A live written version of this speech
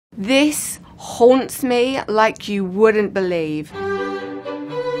This haunts me like you wouldn't believe.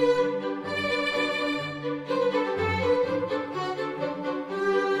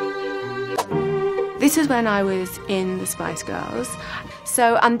 This is when I was in the Spice Girls,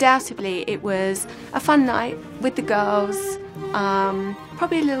 so undoubtedly it was a fun night with the girls,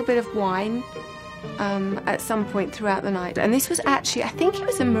 probably a little bit of wine at some point throughout the night. And this was actually, I think it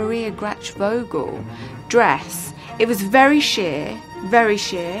was a Maria Grach-Vogel dress. It was very sheer, and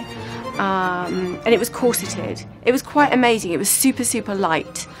it was corseted. It was quite amazing. It was super, super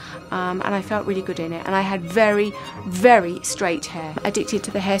light. And I felt really good in it, and I had very, very straight hair. Addicted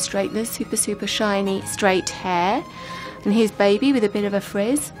to the hair straighteners, super, super shiny, straight hair. And here's baby with a bit of a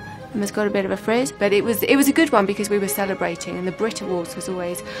frizz. Emma's got a bit of a frizz, but it was a good one because we were celebrating, and the Brit Awards was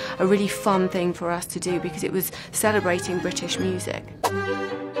always a really fun thing for us to do because it was celebrating British music.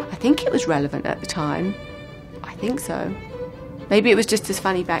 I think it was relevant at the time. I think so. Maybe it was just as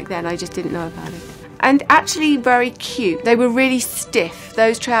funny back then, I just didn't know about it. And actually very cute. They were really stiff.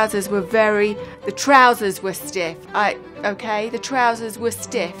 Those trousers were the trousers were stiff. The trousers were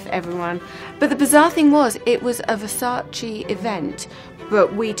stiff, everyone. But the bizarre thing was, it was a Versace event,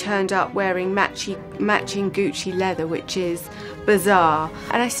 but we turned up wearing matching Gucci leather, which is bizarre.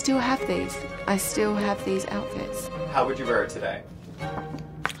 And I still have these. I still have these outfits. How would you wear it today?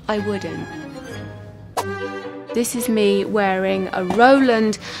 I wouldn't. This is me wearing a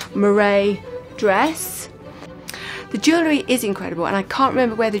Roland Mouret dress. The jewellery is incredible, and I can't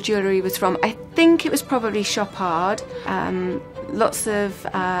remember where the jewellery was from. I think it was probably Chopard. Lots of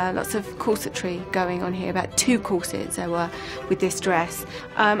corsetry going on here. About 2 corsets there were with this dress.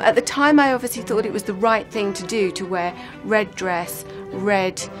 At the time, I obviously thought it was the right thing to do to wear red dress,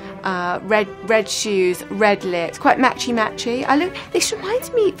 red shoes, red lips, quite matchy. This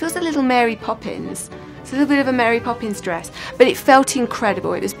reminds me. It feels a little Mary Poppins. It's a little bit of a Mary Poppins dress, but it felt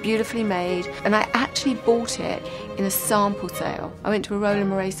incredible. It was beautifully made, and I actually bought it in a sample sale. I went to a Roland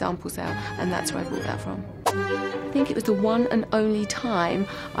Mouret sample sale, and that's where I bought that from. I think it was the one and only time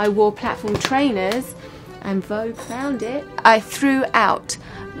I wore platform trainers, and Vogue found it. I threw out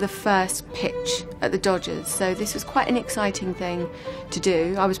the first pitch at the Dodgers, so this was quite an exciting thing to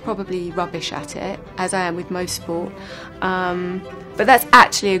do. I was probably rubbish at it, as I am with most sport, but that's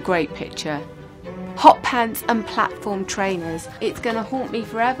actually a great picture. Hot pants and platform trainers. It's going to haunt me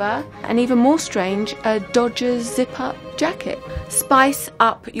forever. And even more strange, a Dodgers zip-up jacket. Spice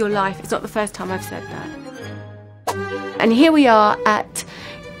up your life. It's not the first time I've said that. And here we are at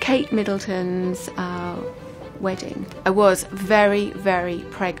Kate Middleton's wedding. I was very, very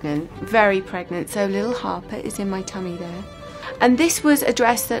pregnant. So little Harper is in my tummy there. And this was a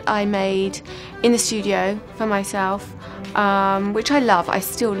dress that I made in the studio for myself, which I love. I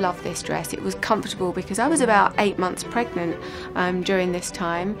still love this dress. It was comfortable because I was about 8 months pregnant during this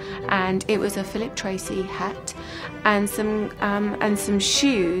time, and it was a Philip Tracy hat and some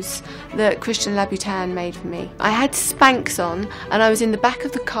shoes that Christian Louboutin made for me. I had Spanx on, and I was in the back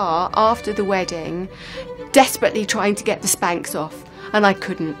of the car after the wedding, desperately trying to get the Spanx off. And I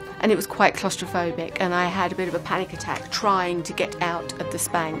couldn't, and it was quite claustrophobic, and I had a bit of a panic attack trying to get out of the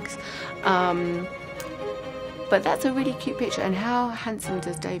Spanx. But that's a really cute picture, and how handsome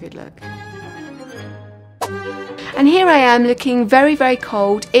does David look? And here I am looking very, very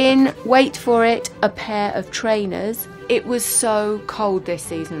cold in, wait for it, a pair of trainers. It was so cold this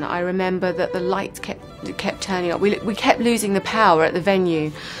season. I remember that the lights kept turning up. We kept losing the power at the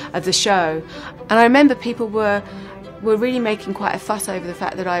venue of the show, and I remember people were really making quite a fuss over the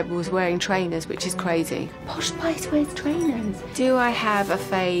fact that I was wearing trainers, which is crazy. Posh Spice wears trainers. Do I have a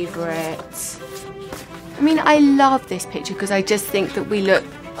favourite? I mean, I love this picture because I just think that we look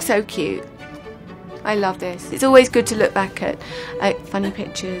so cute. I love this. It's always good to look back at funny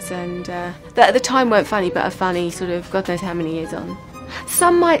pictures, and that at the time weren't funny, but are funny sort of God knows how many years on.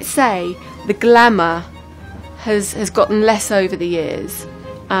 Some might say the glamour has gotten less over the years.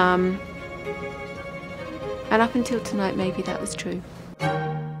 And up until tonight, maybe that was true.